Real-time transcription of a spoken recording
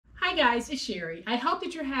Hi guys, it's Sherry. I hope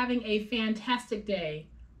that you're having a fantastic day.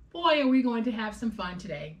 Boy, are we going to have some fun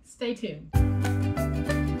today. Stay tuned.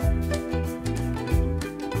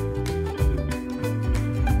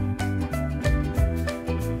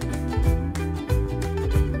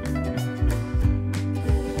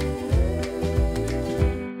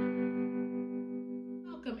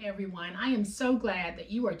 Welcome everyone. I am so glad that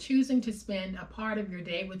you are choosing to spend a part of your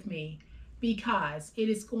day with me, because it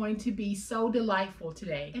is going to be so delightful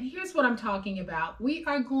today. And here's what I'm talking about. We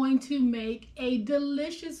are going to make a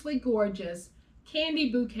deliciously gorgeous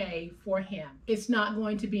candy bouquet for him. It's not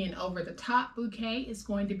going to be an over-the-top bouquet. It's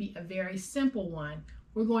going to be a very simple one.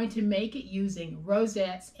 We're going to make it using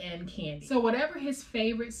rosettes and candy. So whatever his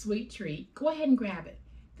favorite sweet treat, go ahead and grab it.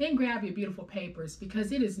 Then grab your beautiful papers,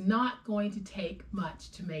 because it is not going to take much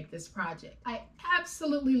to make this project. I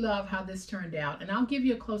absolutely love how this turned out, and I'll give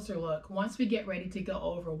you a closer look once we get ready to go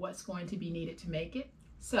over what's going to be needed to make it.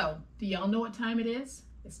 So, do y'all know what time it is?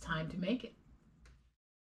 It's time to make it.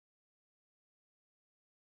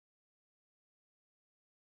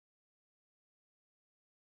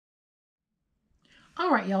 All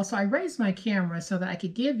right, y'all, so I raised my camera so that I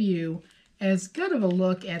could give you as good of a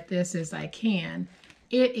look at this as I can.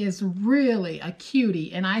 It is really a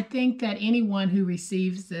cutie, and I think that anyone who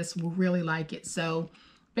receives this will really like it. So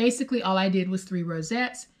basically all I did was 3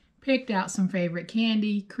 rosettes, picked out some favorite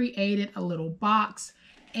candy, created a little box,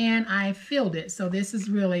 and I filled it. So this is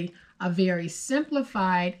really a very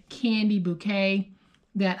simplified candy bouquet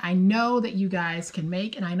that I know that you guys can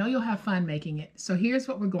make, and I know you'll have fun making it. So here's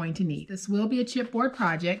what we're going to need. This will be a chipboard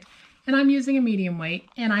project, and I'm using a medium weight,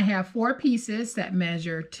 and I have 4 pieces that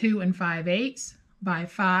measure 2 5/8 by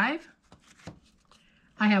 5.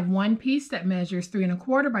 I have 1 piece that measures 3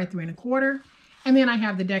 1/4 by 3 1/4, and then I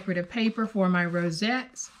have the decorative paper for my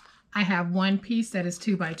rosettes. I have 1 piece that is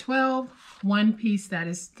 2 by 12, 1 piece that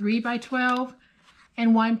is 3 by 12,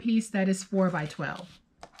 and 1 piece that is 4 by 12.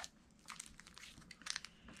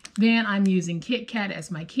 Then I'm using Kit Kat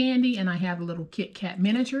as my candy, and I have the little Kit Kat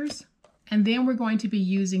miniatures. And then we're going to be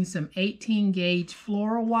using some 18 gauge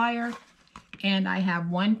floral wire. And I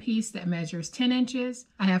have 1 piece that measures 10 inches.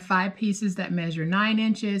 I have 5 pieces that measure 9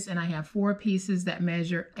 inches, and I have 4 pieces that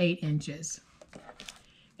measure 8 inches.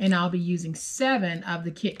 And I'll be using 7 of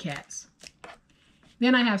the Kit Kats.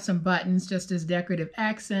 Then I have some buttons just as decorative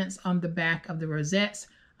accents on the back of the rosettes.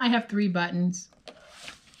 I have 3 buttons.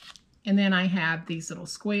 And then I have these little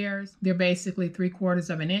squares. They're basically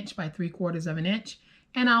 3/4 of an inch by 3/4 of an inch.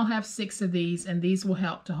 And I'll have 6 of these, and these will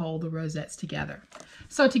help to hold the rosettes together.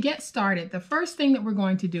 So to get started, the first thing that we're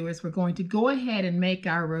going to do is we're going to go ahead and make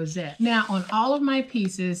our rosette. Now on all of my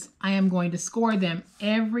pieces, I am going to score them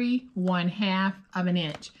every 1/2 of an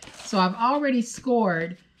inch. So I've already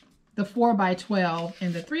scored the 4 by 12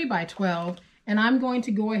 and the 3 by 12, and I'm going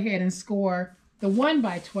to go ahead and score the 1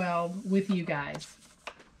 by 12 with you guys.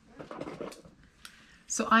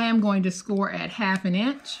 So I am going to score at 1/2 an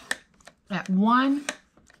inch, at 1,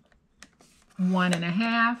 1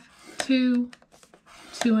 1/2, 2,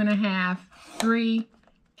 2 1/2, 3,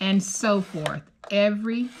 and so forth,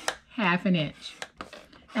 every 1/2 an inch.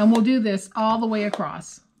 And we'll do this all the way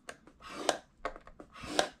across.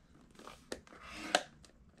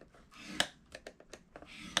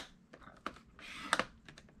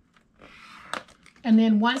 And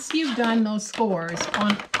then once you've done those scores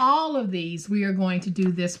on all of these, we are going to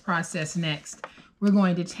do this process next. We're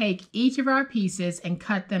going to take each of our pieces and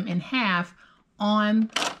cut them in half on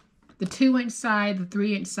the 2-inch side, the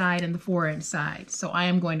 3-inch side, and the 4-inch side. So I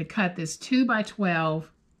am going to cut this 2 by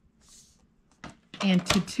 12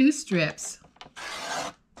 into 2 strips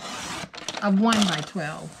of 1 by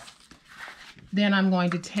 12. Then I'm going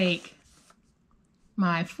to take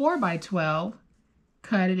my 4 by 12,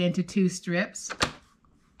 cut it into 2 strips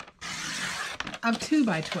of 2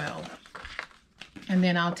 by 12. And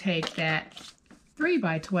then I'll take that 3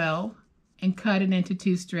 by 12 and cut it into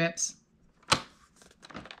 2 strips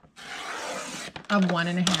of 1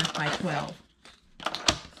 1/2 by 12.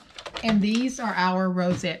 And these are our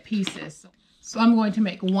rosette pieces. So I'm going to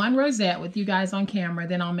make 1 rosette with you guys on camera,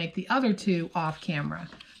 then I'll make the other 2 off camera.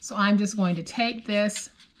 So I'm just going to take this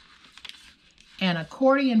and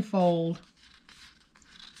accordion fold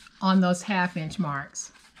on those 1/2 inch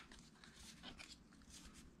marks.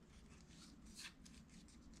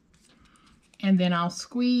 And then I'll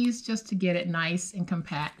squeeze just to get it nice and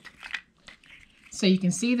compact. So you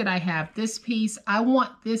can see that I have this piece. I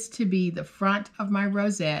want this to be the front of my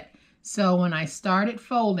rosette. So when I started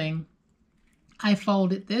folding, I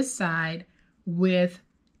folded this side with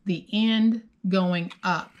the end going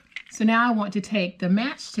up. So now I want to take the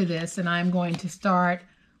match to this, and I'm going to start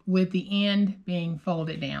with the end being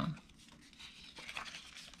folded down.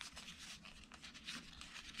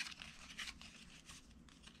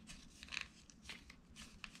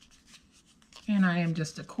 And I am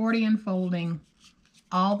just accordion folding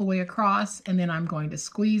all the way across, and then I'm going to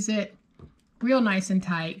squeeze it real nice and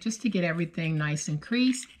tight just to get everything nice and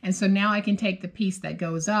creased. And so now I can take the piece that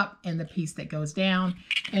goes up and the piece that goes down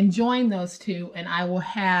and join those two, and I will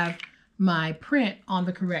have my print on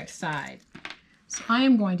the correct side. So I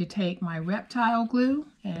am going to take my Reptile Glue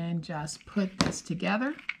and just put this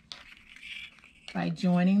together by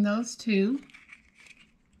joining those two.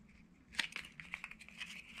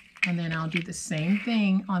 And then I'll do the same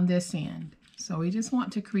thing on this end. So we just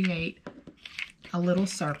want to create a little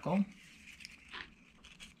circle.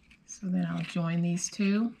 So then I'll join these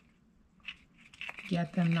two,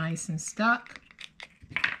 get them nice and stuck.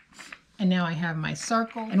 And now I have my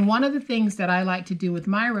circle. And one of the things that I like to do with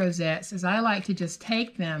my rosettes is I like to just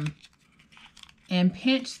take them and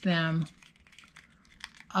pinch them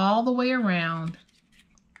all the way around.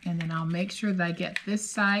 And then I'll make sure that I get this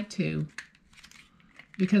side too,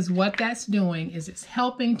 because what that's doing is it's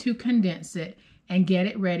helping to condense it and get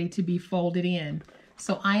it ready to be folded in.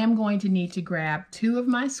 So I am going to need to grab two of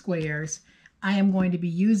my squares. I am going to be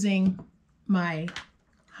using my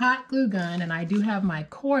hot glue gun, and I do have my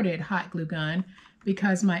corded hot glue gun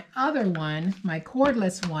because my other one, my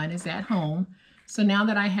cordless one, is at home. So now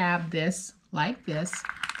that I have this like this,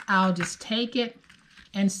 I'll just take it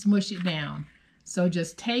and smush it down. So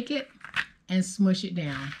just take it and smush it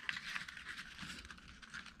down.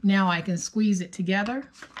 Now I can squeeze it together.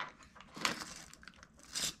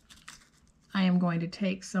 I am going to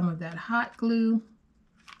take some of that hot glue,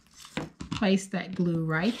 place that glue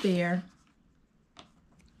right there,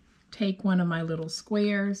 take one of my little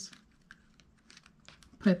squares,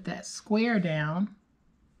 put that square down,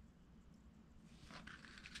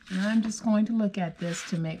 and I'm just going to look at this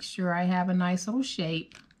to make sure I have a nice little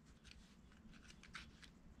shape.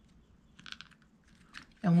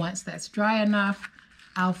 And once that's dry enough,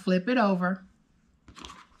 I'll flip it over.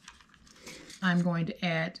 I'm going to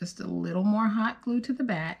add just a little more hot glue to the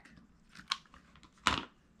back.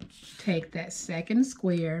 Take that second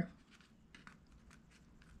square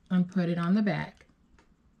and put it on the back.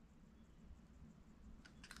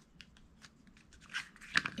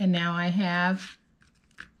 And now I have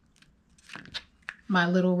my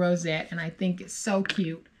little rosette, and I think it's so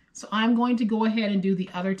cute. So I'm going to go ahead and do the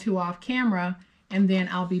other two off camera, and then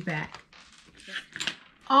I'll be back.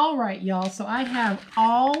 All right, y'all, so I have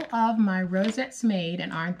all of my rosettes made,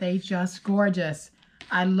 and aren't they just gorgeous?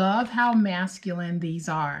 I love how masculine these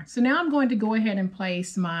are. So now I'm going to go ahead and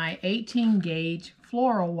place my 18 gauge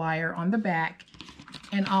floral wire on the back,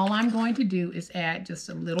 and all I'm going to do is add just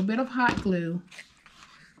a little bit of hot glue.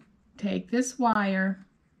 Take this wire,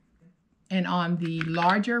 and on the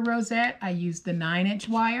larger rosette, I use the 9-inch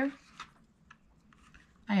wire.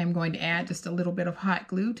 I am going to add just a little bit of hot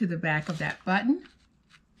glue to the back of that button.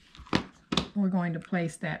 We're going to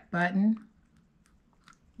place that button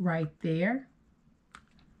right there,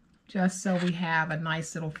 just so we have a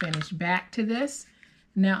nice little finished back to this.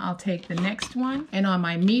 Now I'll take the next one, and on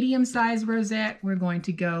my medium-sized rosette, we're going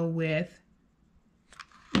to go with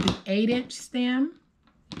the 8-inch stem,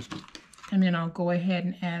 and then I'll go ahead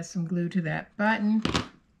and add some glue to that button,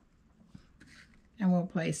 and we'll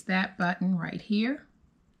place that button right here.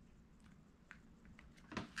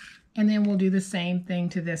 And then we'll do the same thing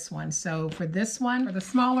to this one. So for this one, for the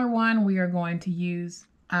smaller one, we are going to use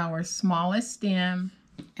our smallest stem,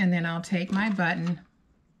 and then I'll take my button.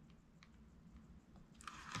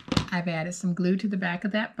 I've added some glue to the back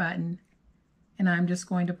of that button, and I'm just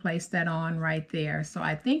going to place that on right there. So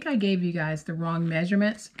I think I gave you guys the wrong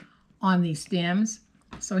measurements on these stems.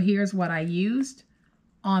 So here's what I used.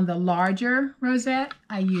 On the larger rosette,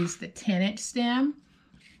 I used the 10-inch stem.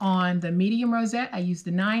 On the medium rosette, I used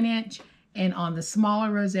the 9-inch, and on the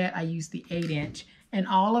smaller rosette, I used the 8-inch. And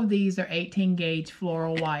all of these are 18 gauge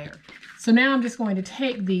floral wire. So now I'm just going to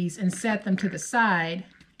take these and set them to the side,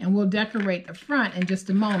 and we'll decorate the front in just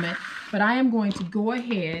a moment. But I am going to go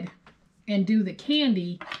ahead and do the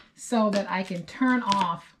candy so that I can turn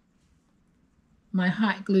off my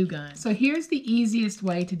hot glue gun. So here's the easiest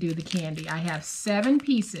way to do the candy. I have 7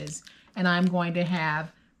 pieces, and I'm going to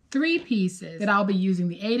have 3 pieces that I'll be using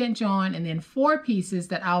the 8-inch on, and then 4 pieces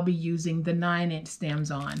that I'll be using the 9-inch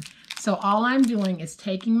stems on. So all I'm doing is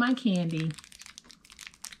taking my candy,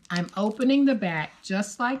 I'm opening the back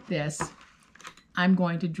just like this. I'm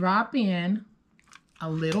going to drop in a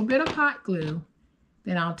little bit of hot glue,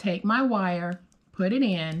 then I'll take my wire, put it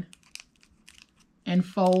in, and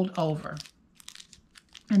fold over.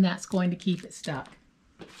 And that's going to keep it stuck.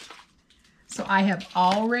 So I have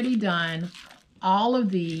already done all of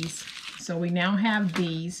these. So we now have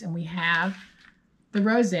these and we have the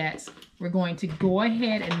rosettes. We're going to go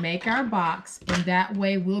ahead and make our box, and that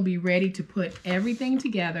way we'll be ready to put everything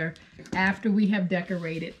together after we have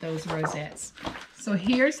decorated those rosettes. So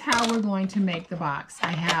here's how we're going to make the box.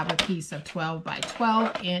 I have a piece of 12 by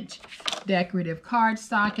 12 inch decorative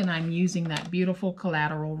cardstock, and I'm using that beautiful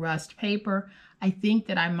collateral rust paper. I think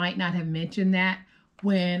that I might not have mentioned that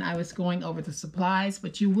when I was going over the supplies,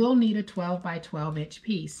 but you will need a 12 by 12 inch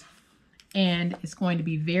piece. And it's going to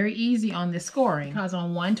be very easy on this scoring, because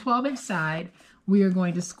on one 12-inch side, we are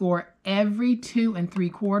going to score every 2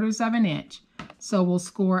 3/4 of an inch. So we'll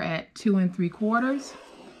score at 2 3/4,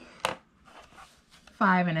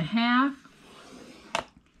 5 1/2,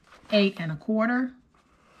 8 1/4,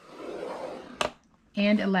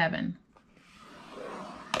 and 11.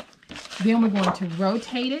 Then we're going to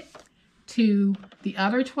rotate it to the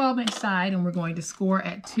other 12-inch side, and we're going to score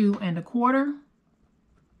at 2 1/4.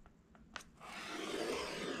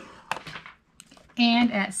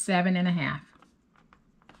 And at 7 1/2.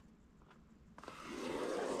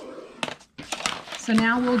 So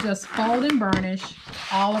now we'll just fold and burnish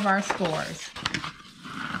all of our scores.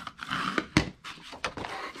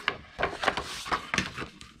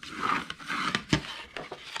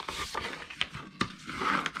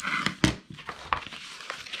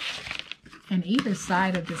 And either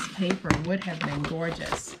side of this paper would have been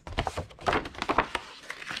gorgeous.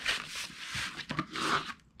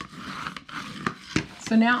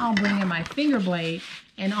 So now I'll bring in my finger blade,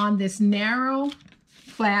 and on this narrow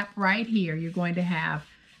flap right here, you're going to have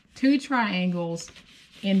 2 triangles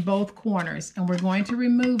in both corners, and we're going to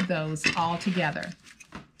remove those all together.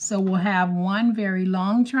 So we'll have one very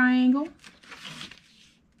long triangle,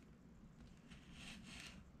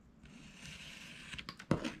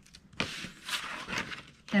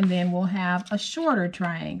 and then we'll have a shorter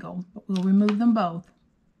triangle, but we'll remove them both.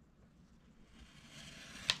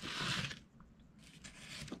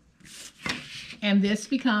 And this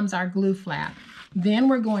becomes our glue flap. Then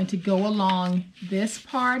we're going to go along this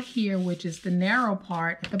part here, which is the narrow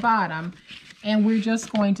part at the bottom, and we're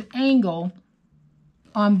just going to angle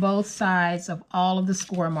on both sides of all of the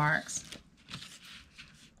score marks.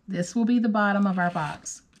 This will be the bottom of our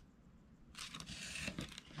box.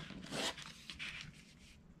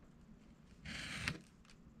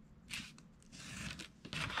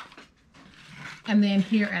 And then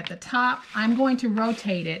here at the top, I'm going to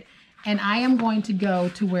rotate it, and I am going to go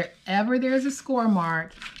to wherever there's a score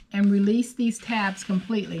mark and release these tabs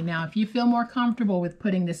completely. Now, if you feel more comfortable with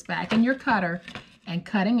putting this back in your cutter and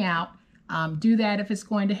cutting out, do that if it's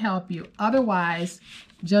going to help you. Otherwise,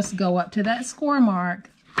 just go up to that score mark.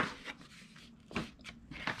 I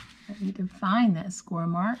need to find that score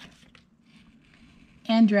mark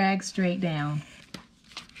and drag straight down.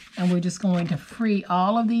 And we're just going to free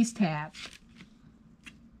all of these tabs.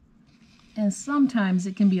 And sometimes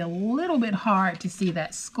it can be a little bit hard to see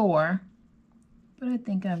that score, but I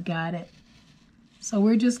think I've got it. So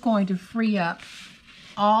we're just going to free up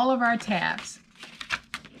all of our tabs,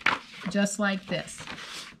 just like this.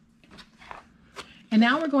 And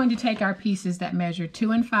now we're going to take our pieces that measure 2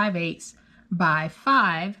 5/8 by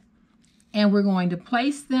 5, and we're going to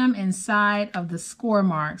place them inside of the score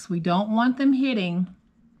marks. We don't want them hitting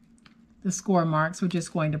the score marks. We're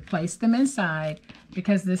just going to place them inside,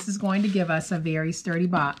 because this is going to give us a very sturdy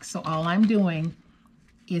box. So all I'm doing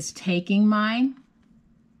is taking my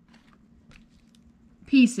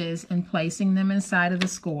pieces and placing them inside of the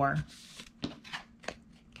score.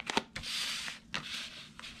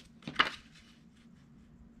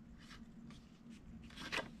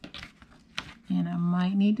 And I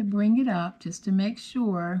might need to bring it up just to make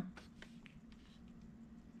sure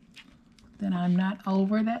that I'm not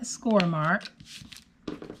over that score mark.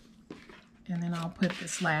 And then I'll put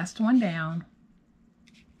this last one down.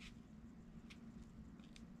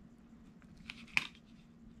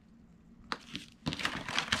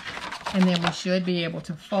 And then we should be able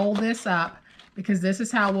to fold this up, because this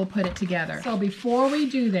is how we'll put it together. So before we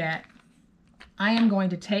do that, I am going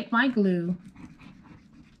to take my glue,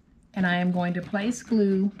 and I am going to place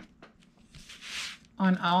glue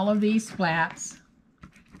on all of these flaps.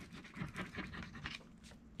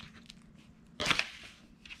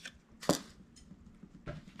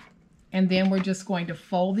 And then we're just going to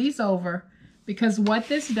fold these over, because what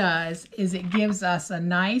this does is it gives us a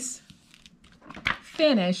nice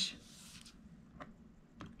finish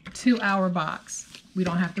to our box. We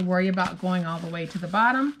don't have to worry about going all the way to the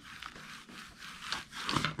bottom.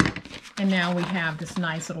 And now we have this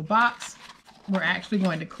nice little box. We're actually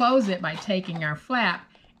going to close it by taking our flap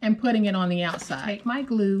and putting it on the outside. Take my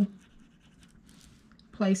glue,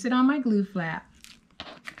 place it on my glue flap.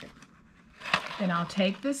 Then I'll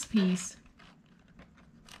take this piece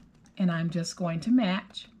and I'm just going to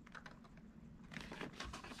match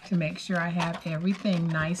to make sure I have everything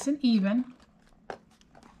nice and even.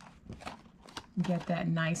 Get that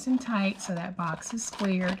nice and tight so that box is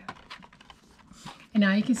squared. And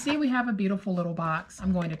now you can see we have a beautiful little box.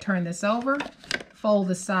 I'm going to turn this over, fold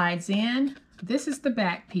the sides in. This is the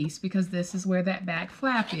back piece because this is where that back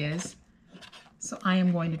flap is. So I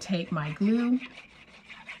am going to take my glue,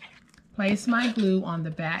 place my glue on the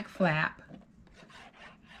back flap,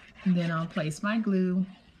 and then I'll place my glue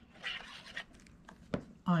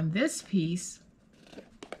on this piece,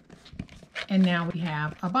 and now we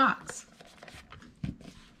have a box.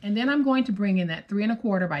 And then I'm going to bring in that 3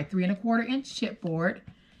 1/4 by 3 1/4 inch chipboard,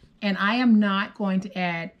 and I am not going to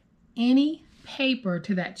add any paper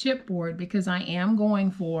to that chipboard because I am going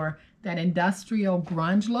for that industrial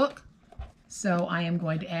grunge look. So I am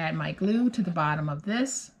going to add my glue to the bottom of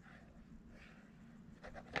this.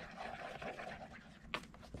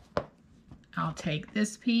 I'll take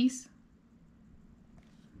this piece.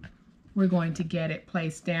 We're going to get it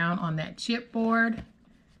placed down on that chipboard,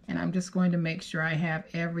 and I'm just going to make sure I have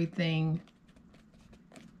everything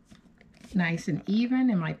nice and even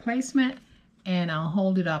in my placement, and I'll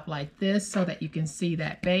hold it up like this so that you can see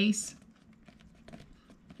that base,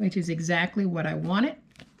 which is exactly what I wanted.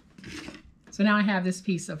 So now I have this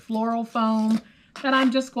piece of floral foam that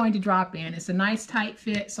I'm just going to drop in. It's a nice tight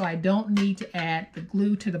fit, so I don't need to add the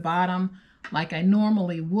glue to the bottom like I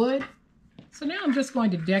normally would. So now I'm just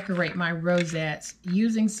going to decorate my rosettes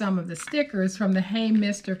using some of the stickers from the Hey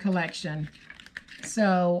Mister collection.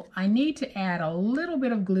 So I need to add a little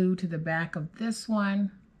bit of glue to the back of this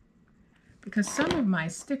one because some of my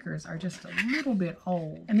stickers are just a little bit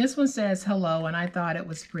old. And this one says hello, and I thought it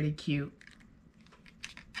was pretty cute.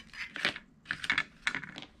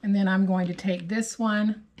 And then I'm going to take this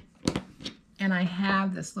one, and I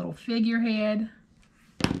have this little figurehead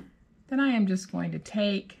that I am just going to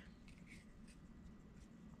take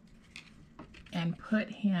and put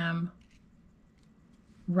him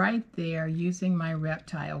right there using my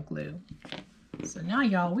Reptile Glue. So now,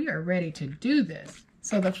 y'all, we are ready to do this.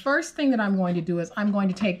 So the first thing that I'm going to do is I'm going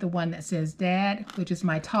to take the one that says Dad, which is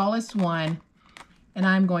my tallest one, and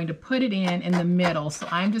I'm going to put it in the middle. So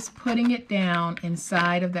I'm just putting it down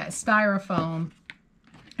inside of that styrofoam,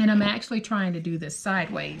 and I'm actually trying to do this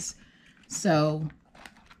sideways. So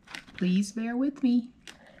please bear with me.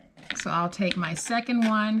 So I'll take my second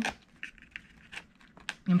one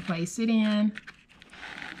and place it in.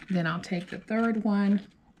 Then I'll take the third one,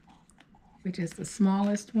 which is the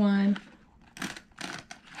smallest one,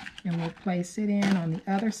 and we'll place it in on the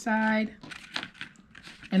other side.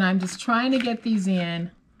 And I'm just trying to get these in,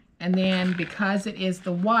 and then because it is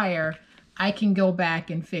the wire, I can go back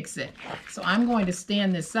and fix it. So I'm going to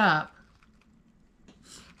stand this up,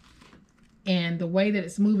 and the way that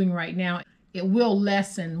it's moving right now, it will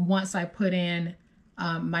lessen once I put in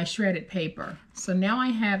my shredded paper. So now I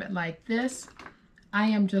have it like this. I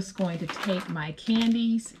am just going to take my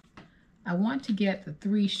candies. I want to get the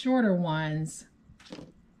 3 shorter ones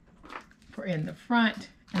for in the front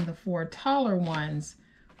and the 4 taller ones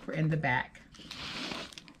for in the back.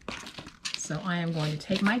 So I am going to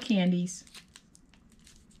take my candies,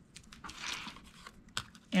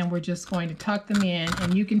 and we're just going to tuck them in,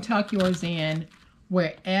 and you can tuck yours in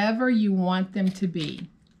wherever you want them to be.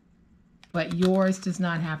 But yours does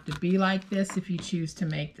not have to be like this if you choose to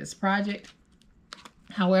make this project.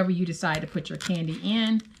 However you decide to put your candy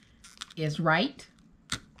in is right.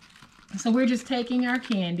 So we're just taking our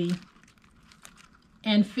candy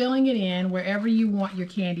and filling it in wherever you want your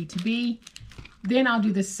candy to be. Then I'll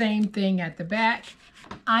do the same thing at the back.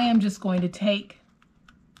 I am just going to take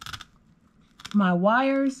my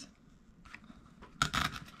wires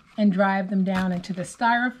and drive them down into the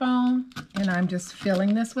styrofoam, and I'm just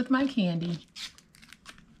filling this with my candy.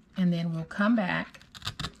 And then we'll come back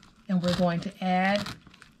and we're going to add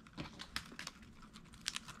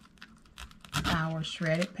our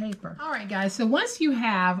shredded paper. All right, guys, so once you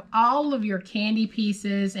have all of your candy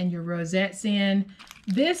pieces and your rosettes in,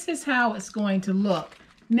 this is how it's going to look.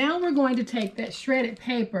 Now we're going to take that shredded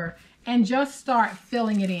paper and just start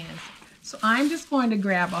filling it in. So I'm just going to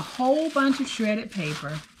grab a whole bunch of shredded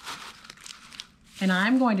paper, and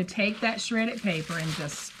I'm going to take that shredded paper and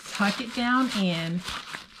just tuck it down in,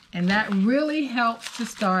 and that really helps to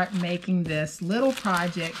start making this little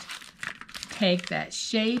project take that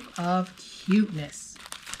shape of cuteness.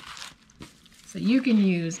 So you can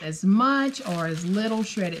use as much or as little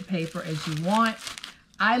shredded paper as you want.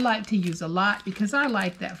 I like to use a lot because I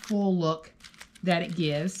like that full look that it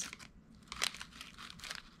gives.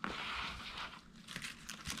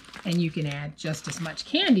 And you can add just as much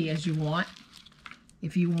candy as you want.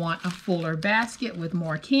 If you want a fuller basket with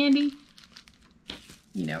more candy,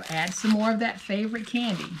 you know, add some more of that favorite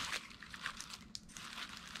candy.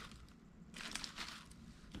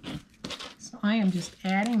 So I am just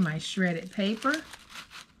adding my shredded paper.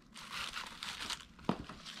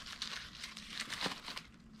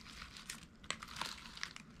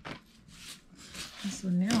 So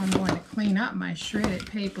now I'm going to clean up my shredded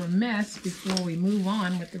paper mess before we move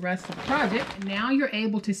on with the rest of the project. And now you're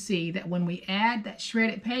able to see that when we add that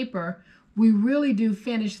shredded paper, we really do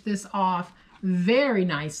finish this off very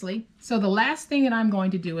nicely. So the last thing that I'm going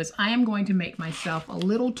to do is I am going to make myself a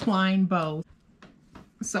little twine bow.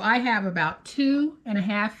 So I have about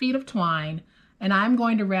 2.5 feet of twine, and I'm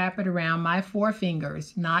going to wrap it around my 4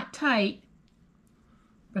 fingers, not tight,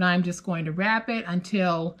 but I'm just going to wrap it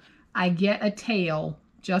until I get a tail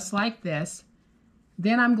just like this.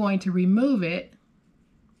 Then I'm going to remove it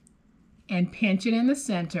and pinch it in the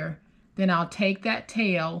center. Then I'll take that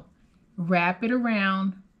tail, wrap it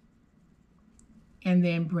around, and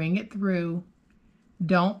then bring it through.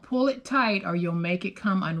 Don't pull it tight or you'll make it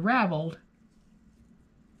come unraveled.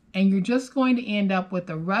 And you're just going to end up with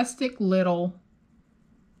a rustic little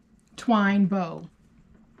twine bow.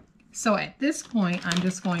 So at this point, I'm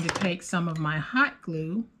just going to take some of my hot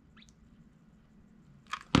glue,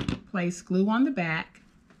 place glue on the back,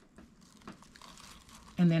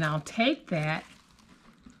 and then I'll take that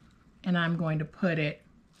and I'm going to put it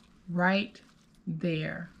right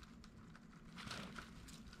there.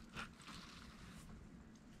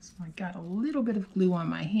 So I got a little bit of glue on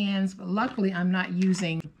my hands, but luckily I'm not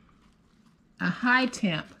using a high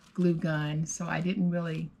temp glue gun, so I didn't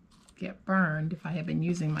really get burned. If I had been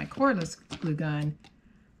using my cordless glue gun,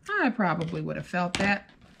 I probably would have felt that.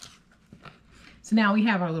 So now we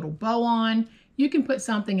have our little bow on. You can put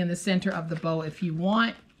something in the center of the bow if you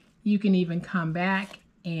want. You can even come back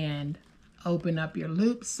and open up your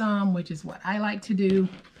loop some, which is what I like to do.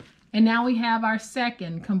 And now we have our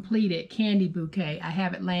second completed candy bouquet. I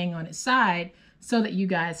have it laying on its side so that you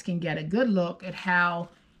guys can get a good look at how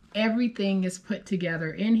everything is put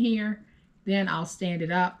together in here. Then I'll stand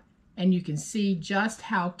it up and you can see just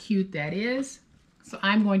how cute that is. So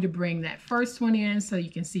I'm going to bring that first one in so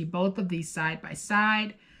you can see both of these side by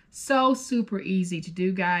side. So super easy to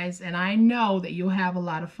do, guys, and I know that you'll have a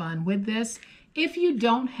lot of fun with this. If you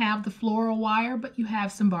don't have the floral wire, but you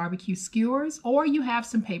have some barbecue skewers, or you have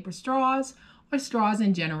some paper straws, or straws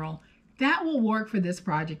in general, that will work for this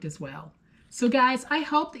project as well. So guys, I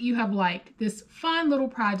hope that you have liked this fun little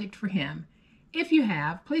project for him. If you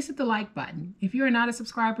have, please hit the like button. If you are not a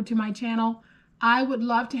subscriber to my channel, I would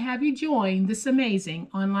love to have you join this amazing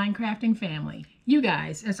online crafting family. You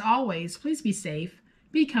guys, as always, please be safe,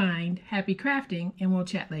 be kind, happy crafting, and we'll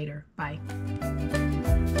chat later. Bye.